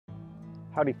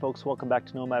Howdy folks, welcome back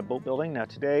to Nomad Boat Building. Now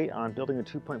today on building a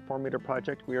 2.4 meter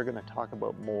project, we are going to talk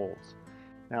about molds.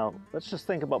 Now let's just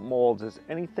think about molds as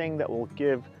anything that will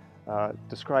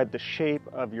describe the shape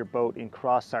of your boat in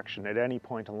cross section at any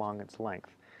point along its length.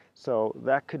 So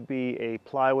that could be a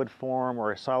plywood form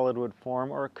or a solid wood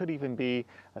form, or it could even be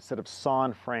a set of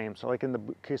sawn frames. So like in the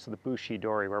case of the Bushi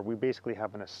Dory, where we basically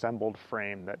have an assembled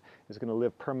frame that is going to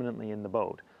live permanently in the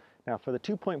boat. Now for the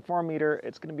 2.4 meter,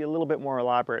 it's going to be a little bit more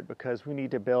elaborate because we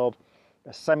need to build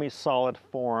a semi-solid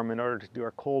form in order to do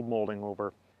our cold molding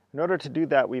over. In order to do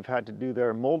that, we've had to do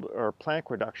their mold or plank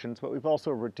reductions, but we've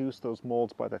also reduced those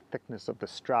molds by the thickness of the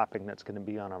strapping that's going to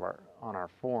be on our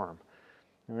form.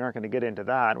 And we aren't going to get into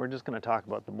that. We're just going to talk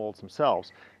about the molds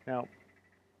themselves. Now,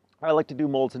 I like to do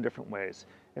molds in different ways.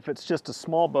 If it's just a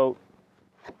small boat,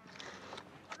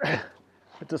 like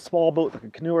a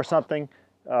canoe or something,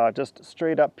 just a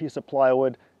straight up piece of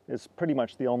plywood is pretty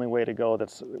much the only way to go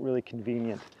that's really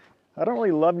convenient. I don't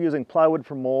really love using plywood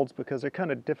for molds because they're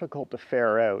kind of difficult to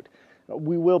fare out.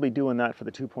 We will be doing that for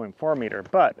the 2.4 meter,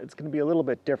 but it's going to be a little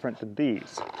bit different than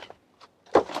these.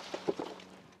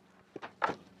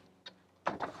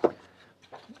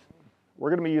 We're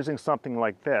going to be using something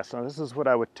like this. Now this is what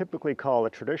I would typically call a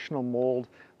traditional mold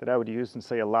that I would use in,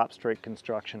 say, a lap strake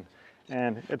construction.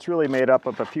 And it's really made up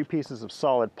of a few pieces of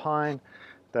solid pine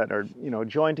that are,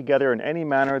 joined together in any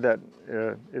manner that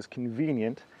is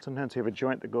convenient. Sometimes you have a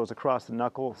joint that goes across the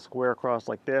knuckle, square across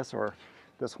like this, or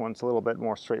this one's a little bit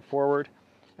more straightforward.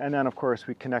 And then, of course,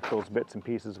 we connect those bits and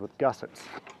pieces with gussets.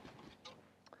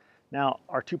 Now,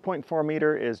 our 2.4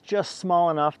 meter is just small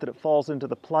enough that it falls into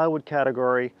the plywood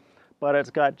category, but it's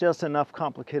got just enough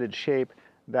complicated shape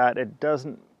that it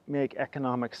doesn't make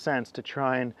economic sense to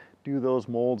try and do those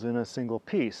molds in a single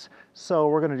piece. So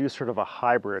we're going to do sort of a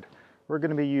hybrid. We're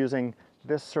going to be using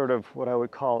this sort of what I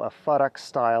would call a futtock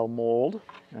style mold.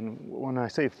 And when I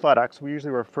say futtocks, we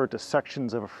usually refer to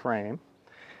sections of a frame.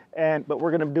 But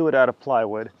we're going to do it out of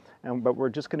plywood, but we're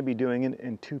just going to be doing it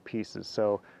in two pieces.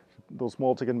 So those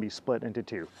molds are going to be split into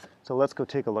two. So let's go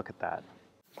take a look at that.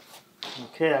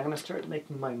 Okay, I'm going to start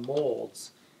making my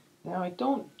molds. Now, I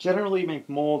don't generally make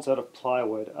molds out of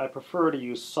plywood. I prefer to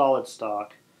use solid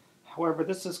stock. However,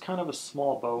 this is kind of a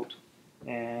small boat,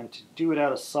 and to do it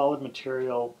out of solid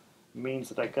material means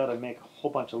that I got to make a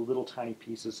whole bunch of little tiny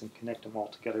pieces and connect them all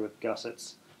together with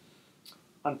gussets.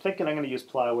 I'm thinking I'm going to use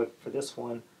plywood for this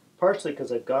one, partially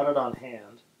because I've got it on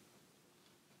hand,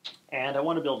 and I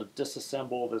want to be able to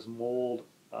disassemble this mold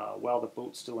while the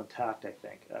boat's still intact, I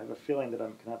think. I have a feeling that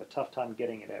I'm going to have a tough time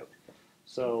getting it out.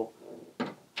 So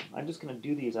I'm just going to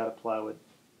do these out of plywood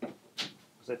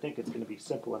because I think it's going to be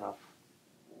simple enough.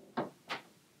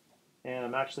 And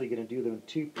I'm actually going to do them in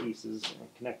two pieces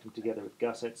and connect them together with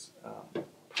gussets,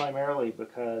 primarily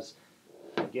because,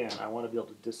 again, I want to be able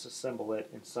to disassemble it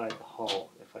inside the hull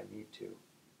if I need to.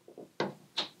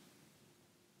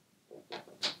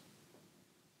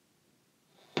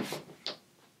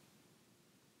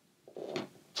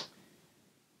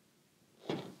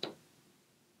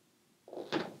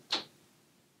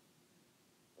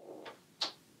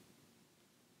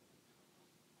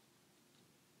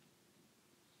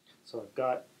 So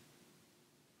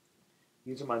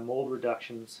these are my mold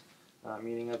reductions,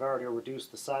 meaning I've already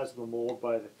reduced the size of the mold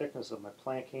by the thickness of my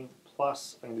planking,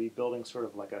 plus I'm going to be building sort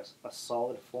of like a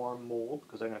solid form mold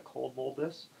because I'm going to cold mold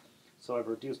this. So I've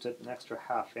reduced it an extra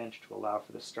 ½ inch to allow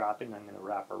for the strapping I'm going to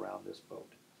wrap around this boat.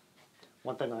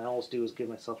 One thing I always do is give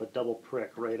myself a double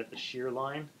prick right at the shear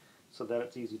line so that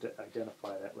it's easy to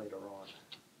identify that later on.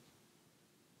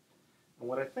 And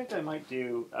what I think I might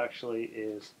do actually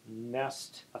is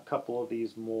nest a couple of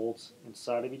these molds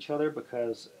inside of each other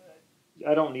because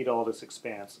I don't need all this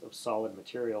expanse of solid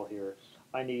material here.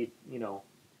 I need,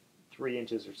 3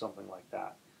 inches or something like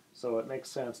that. So it makes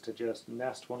sense to just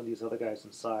nest one of these other guys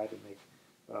inside and make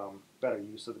better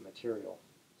use of the material.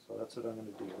 So that's what I'm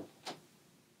going to do.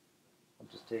 I'll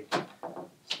just take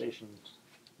station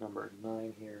number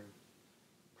 9 here and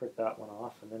print that one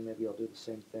off, and then maybe I'll do the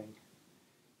same thing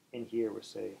in here with,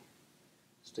 say,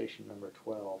 station number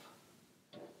 12.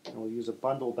 And we'll use a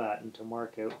bundle batten to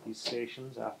mark out these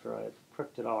stations after I've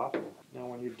pricked it off. Now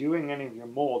when you're doing any of your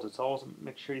molds, it's always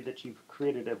make sure that you've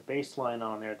created a baseline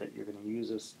on there that you're going to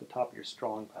use as the top of your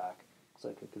strong pack. So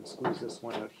I can squeeze this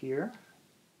one out here.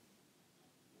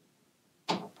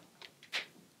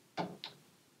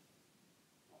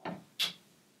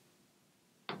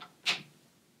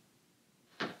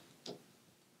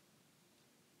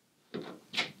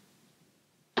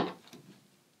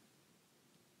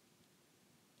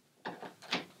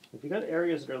 If you've got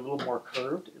areas that are a little more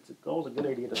curved, it's always a good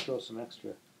idea to throw some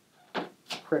extra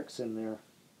pricks in there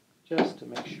just to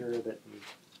make sure that you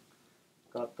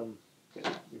got them,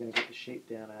 you're going to get the shape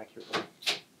down accurately.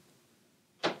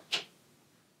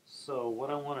 So what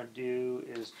I want to do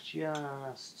is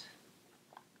just,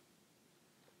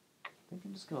 I think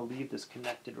I'm just going to leave this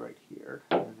connected right here.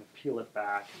 I'm going to peel it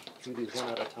back and do these one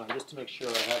at a time just to make sure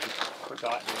I haven't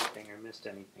forgotten anything or missed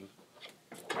anything.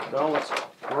 It all looks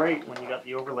great when you got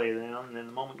the overlay down, and then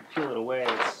the moment you peel it away,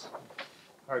 it's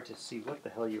hard to see what the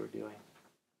hell you were doing.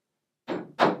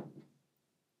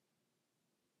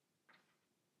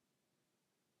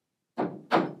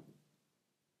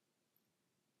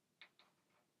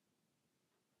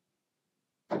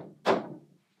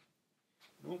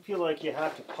 Don't feel like you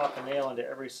have to pop a nail into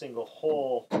every single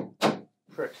hole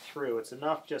pricked through. It's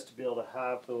enough just to be able to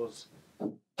have those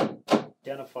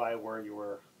identify where you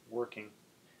were working,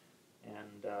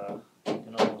 and you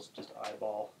can always just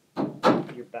eyeball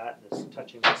your batten is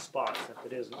touching the spots.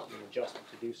 If it isn't, you can adjust it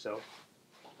to do so.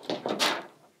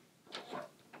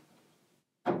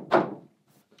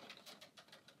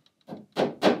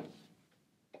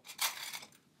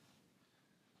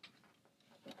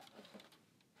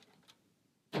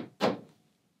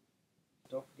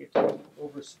 Don't forget to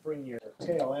overspring your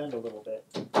tail end a little bit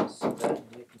so that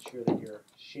you're making sure that your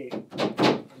shape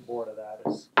on board of that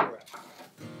is correct.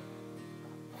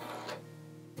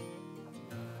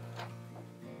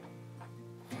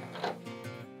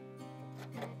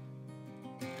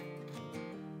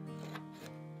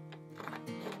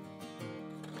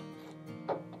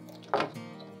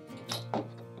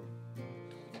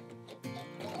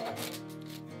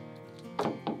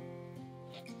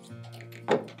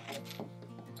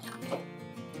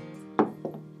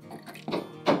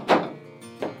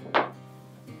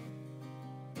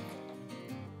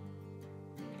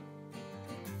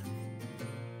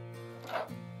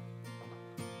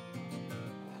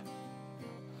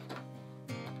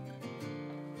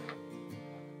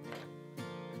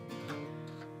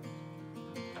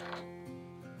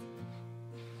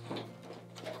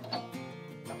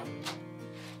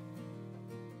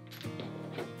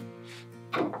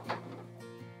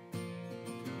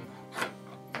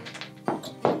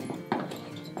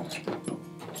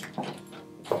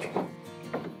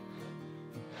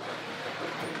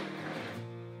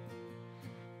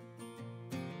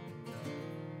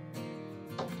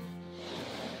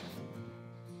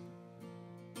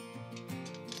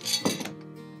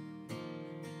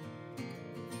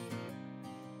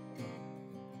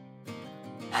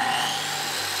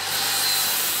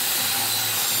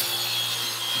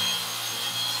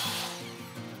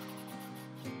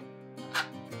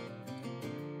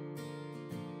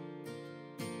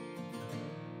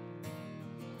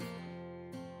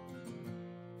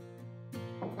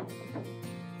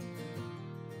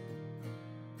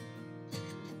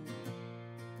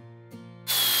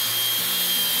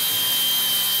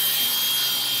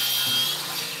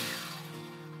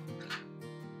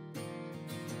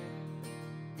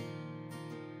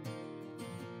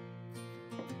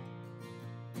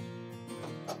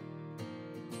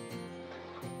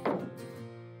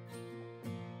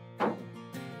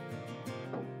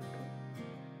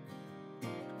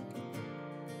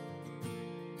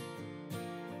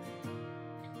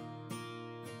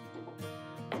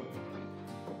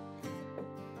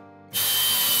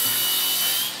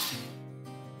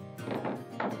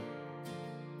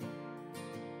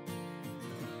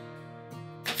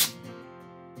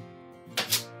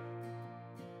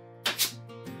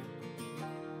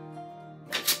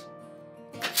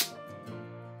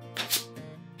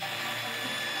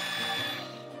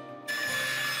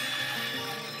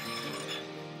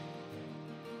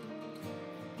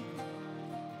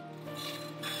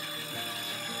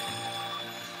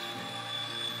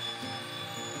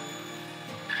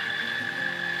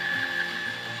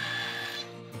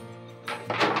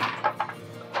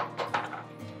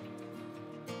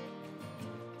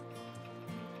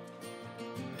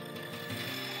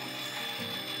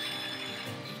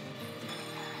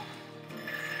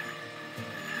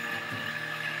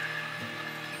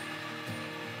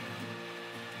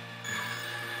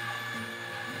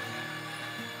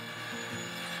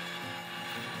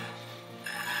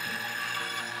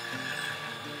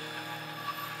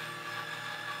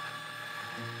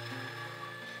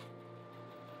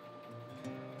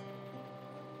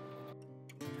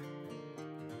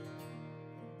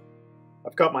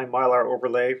 I've got my Mylar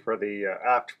overlay for the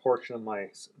aft portion of my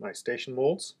station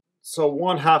molds. So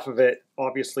one half of it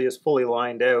obviously is fully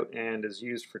lined out and is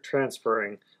used for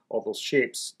transferring all those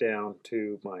shapes down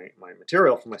to my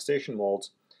material for my station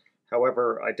molds.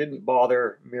 However, I didn't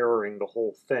bother mirroring the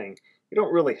whole thing. You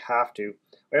don't really have to.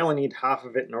 I only need half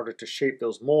of it in order to shape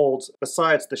those molds.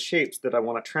 Besides the shapes that I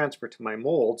want to transfer to my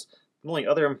molds, the only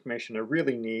other information I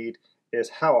really need is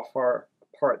how far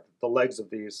apart the legs of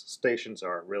these stations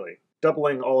are, really.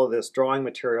 Doubling all of this drawing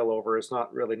material over is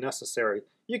not really necessary.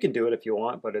 You can do it if you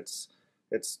want, but it's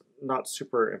not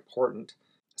super important,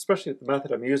 especially with the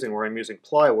method I'm using, where I'm using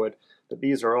plywood, that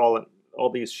these are all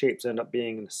these shapes end up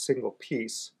being in a single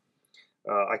piece.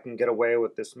 I can get away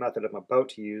with this method I'm about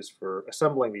to use for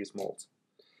assembling these molds.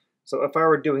 So if I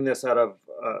were doing this out of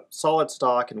solid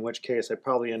stock, in which case I'd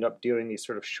probably end up doing these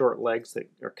sort of short legs that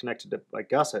are connected to by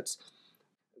gussets,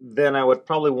 then I would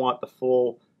probably want the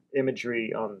full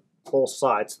imagery on both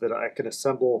sides so that I can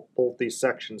assemble both these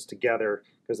sections together,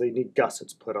 because they need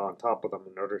gussets put on top of them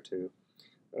in order to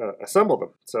assemble them.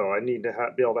 So I need to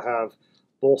be able to have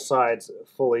both sides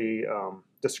fully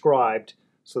described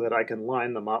so that I can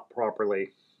line them up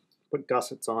properly, put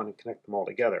gussets on, and connect them all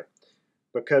together.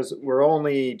 Because we're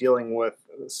only dealing with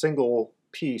a single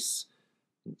piece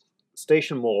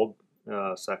station mold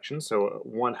section, so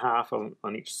 1/2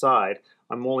 on each side,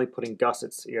 I'm only putting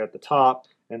gussets here at the top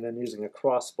and then using a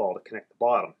crossball to connect the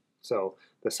bottom. So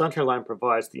the center line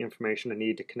provides the information I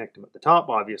need to connect them at the top,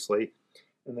 obviously,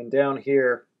 and then down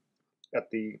here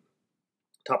at the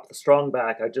top of the strong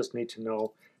back, I just need to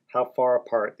know how far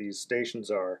apart these stations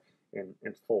are in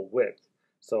full width.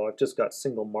 So I've just got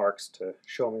single marks to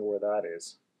show me where that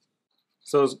is.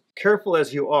 So as careful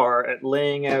as you are at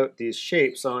laying out these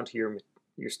shapes onto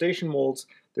your station molds,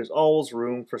 there's always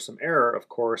room for some error, of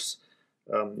course.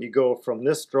 You go from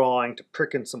this drawing to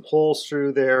pricking some holes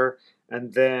through there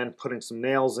and then putting some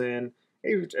nails in.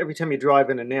 Every time you drive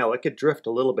in a nail, it could drift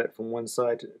a little bit from one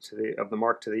side of the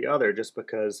mark to the other, just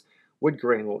because wood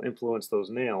grain will influence those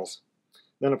nails.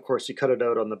 Then of course you cut it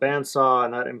out on the bandsaw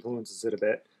and that influences it a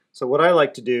bit. So what I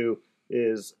like to do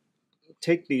is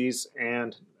take these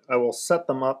and I will set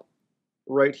them up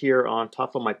right here on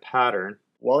top of my pattern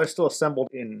while they're still assembled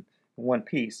in one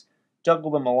piece.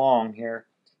 Juggle them along here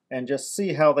and just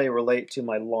see how they relate to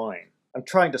my line. I'm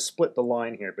trying to split the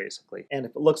line here basically, and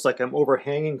if it looks like I'm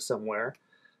overhanging somewhere,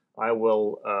 I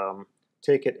will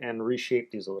take it and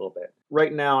reshape these a little bit.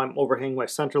 Right now I'm overhanging my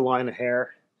center line a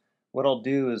hair. What I'll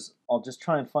do is I'll just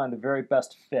try and find the very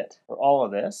best fit for all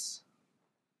of this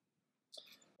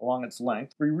along its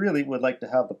length. We really would like to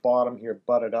have the bottom here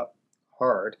butted up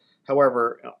hard.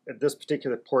 However, at this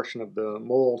particular portion of the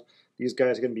mold, these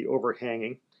guys are going to be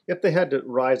overhanging. If they had to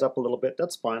rise up a little bit,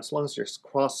 that's fine, as long as your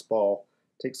crossball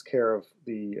takes care of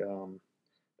the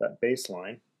that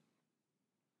baseline.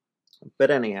 But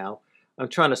anyhow, I'm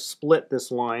trying to split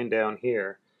this line down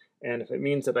here, and if it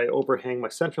means that I overhang my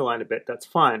center line a bit, that's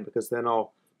fine, because then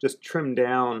I'll just trim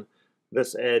down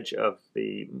this edge of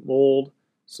the mold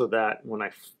so that when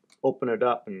I open it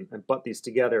up and butt these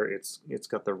together, it's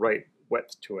got the right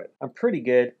width to it. I'm pretty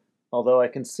good, although I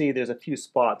can see there's a few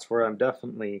spots where I'm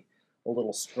definitely a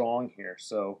little strong here,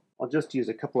 so I'll just use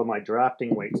a couple of my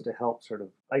drafting weights to help sort of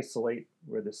isolate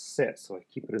where this sits so I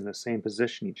keep it in the same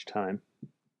position each time.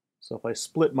 So if I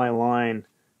split my line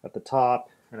at the top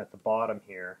and at the bottom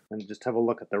here and just have a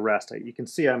look at the rest, you can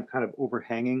see I'm kind of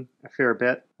overhanging a fair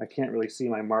bit. I can't really see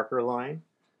my marker line,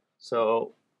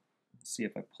 so let's see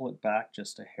if I pull it back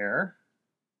just a hair.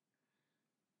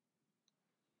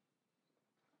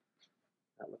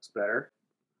 That looks better.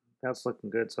 That's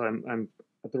looking good. So I'm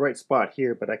at the right spot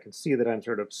here, but I can see that I'm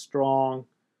sort of strong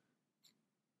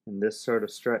in this sort of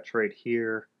stretch right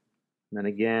here, and then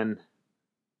again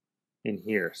in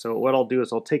here. So what I'll do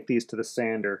is I'll take these to the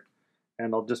sander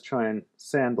and I'll just try and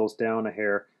sand those down a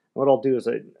hair. What I'll do is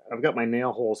I've got my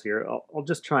nail holes here. I'll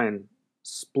just try and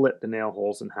split the nail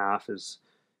holes in half is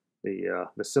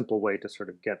the simple way to sort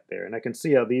of get there. And I can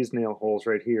see how these nail holes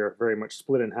right here are very much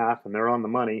split in half, and they're on the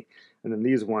money, and then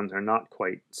these ones are not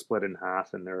quite split in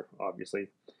half, and they're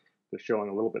showing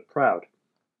a little bit proud.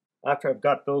 After I've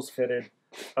got those fitted,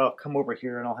 I'll come over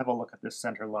here and I'll have a look at this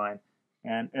center line.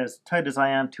 And as tight as I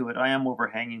am to it, I am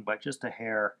overhanging by just a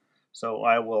hair, so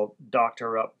I will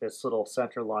doctor up this little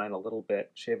center line a little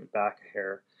bit, shave it back a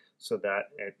hair so that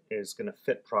it is going to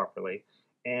fit properly.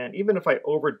 And even if I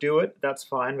overdo it, that's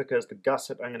fine, because the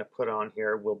gusset I'm going to put on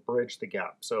here will bridge the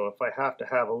gap. So if I have to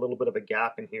have a little bit of a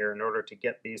gap in here in order to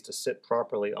get these to sit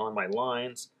properly on my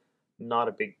lines, not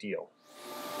a big deal.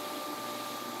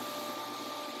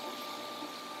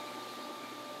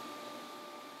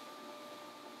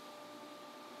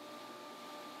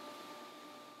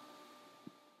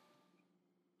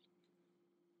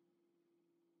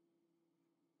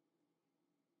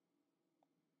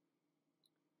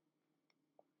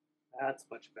 That's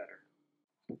much better.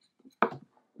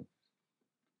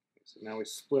 So now we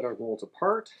split our molds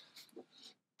apart.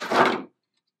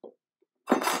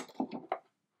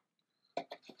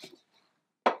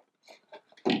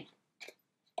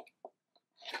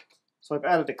 So I've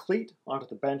added a cleat onto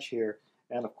the bench here,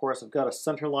 and of course I've got a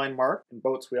center line mark. In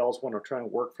boats we always want to try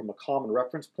and work from a common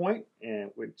reference point,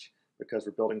 and because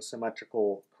we're building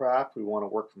symmetrical craft, we want to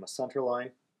work from a center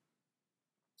line.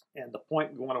 And the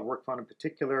point we want to work from in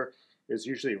particular is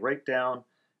usually right down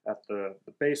at the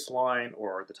baseline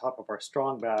or the top of our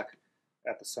strong back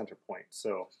at the center point.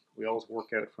 So we always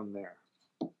work at it from there.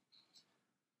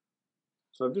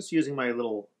 So I'm just using my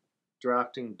little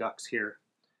drafting ducks here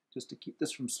just to keep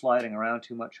this from sliding around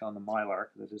too much on the mylar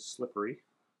because it is slippery.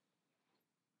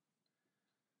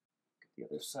 Get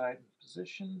the other side in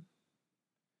position.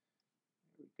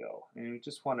 There we go. And we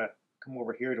just want to come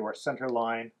over here to our center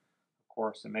line, of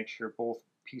course, and make sure both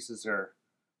pieces are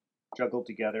juggled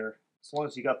together. As long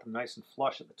as you got them nice and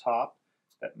flush at the top,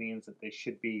 that means that they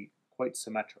should be quite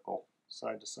symmetrical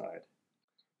side to side.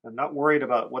 I'm not worried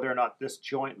about whether or not this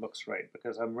joint looks right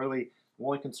because I'm only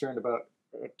concerned about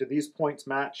do these points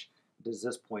match? Does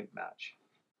this point match?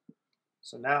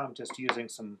 So now I'm just using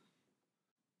some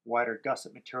wider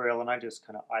gusset material and I just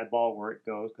kind of eyeball where it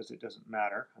goes because it doesn't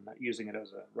matter. I'm not using it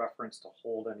as a reference to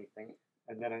hold anything.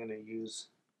 And then I'm going to use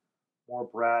more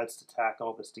brads to tack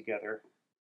all this together.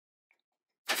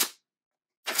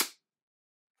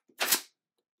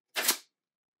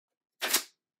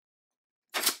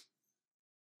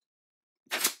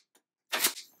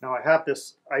 Now I have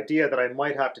this idea that I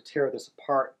might have to tear this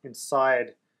apart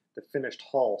inside the finished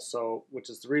hull, which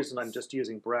is the reason I'm just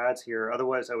using brads here.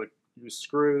 Otherwise I would use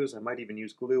screws, I might even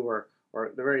use glue, or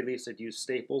at the very least I'd use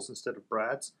staples instead of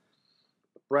brads.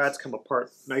 But brads come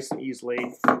apart nice and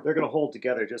easily. They're going to hold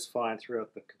together just fine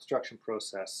throughout the construction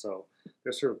process, so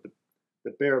they're sort of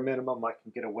the bare minimum I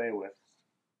can get away with.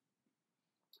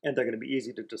 And they're going to be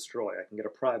easy to destroy. I can get a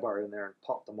pry bar in there and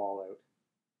pop them all out.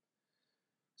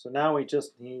 So now we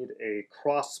just need a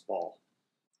crossball.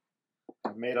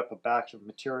 I've made up a batch of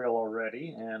material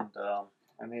already, and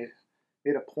I made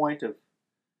a point of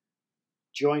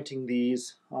jointing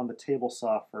these on the table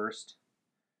saw first to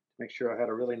make sure I had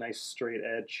a really nice straight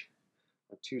edge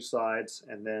on two sides,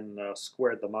 and then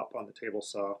squared them up on the table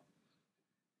saw.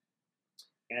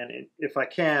 And if I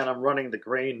can, I'm running the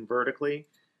grain vertically,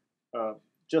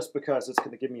 just because it's going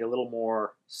to give me a little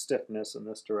more stiffness in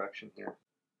this direction here.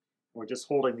 We're just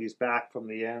holding these back from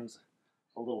the ends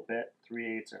a little bit,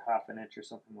 3/8 or half an inch or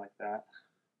something like that.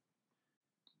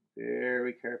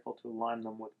 Very careful to align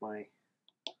them with my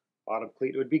bottom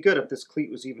cleat. It would be good if this cleat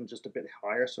was even just a bit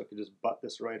higher so I could just butt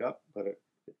this right up, but it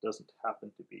doesn't happen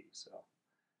to be, so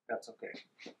that's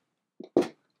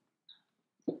okay.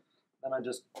 Then I'm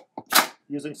just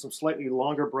using some slightly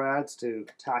longer brads to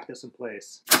tack this in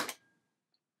place.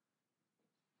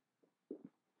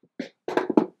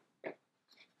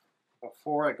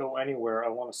 Before I go anywhere, I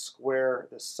want to square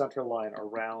this center line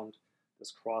around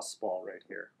this crossball right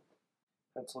here.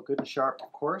 Pencil good and sharp,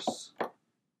 of course.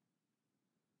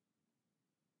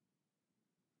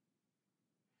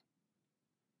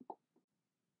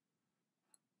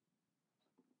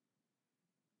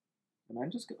 And I'm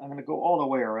going to go all the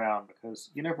way around because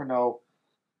you never know.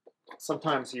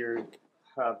 Sometimes you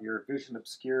have your vision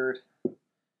obscured and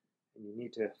you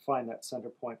need to find that center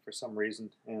point for some reason.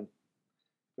 And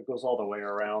if it goes all the way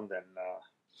around, then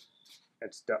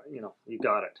it's done. You know, you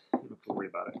got it. You don't have to worry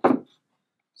about it.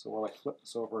 So while I flip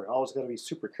this over, I always got to be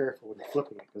super careful when you're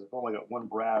flipping it because I've only got one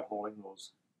brad holding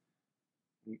those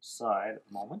on each side at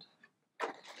the moment.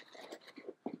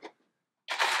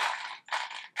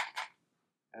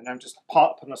 And I'm just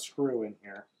popping a screw in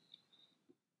here.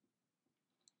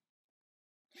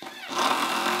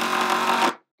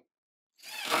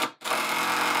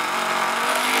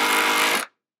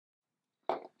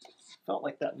 Felt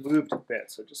like that moved a bit,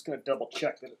 so just going to double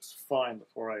check that it's fine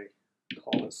before I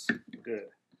call this good.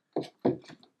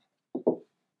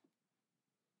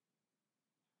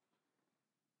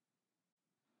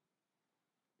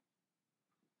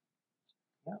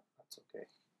 Yeah, that's okay.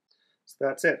 So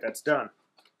that's it, that's done.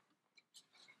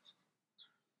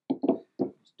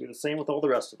 Just do the same with all the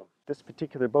rest of them. This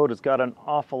particular boat has got an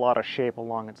awful lot of shape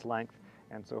along its length,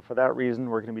 and so for that reason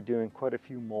we're going to be doing quite a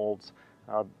few molds.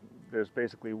 There's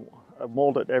basically a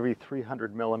mold at every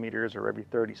 300 millimeters or every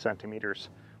 30 centimeters,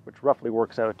 which roughly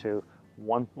works out to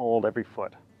one mold every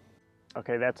foot.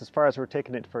 Okay, that's as far as we're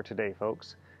taking it for today,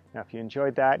 folks. Now, if you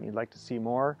enjoyed that and you'd like to see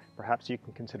more, perhaps you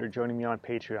can consider joining me on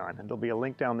Patreon, and there'll be a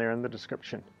link down there in the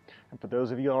description. And for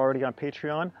those of you already on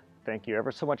Patreon, thank you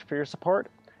ever so much for your support,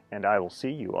 and I will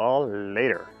see you all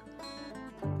later.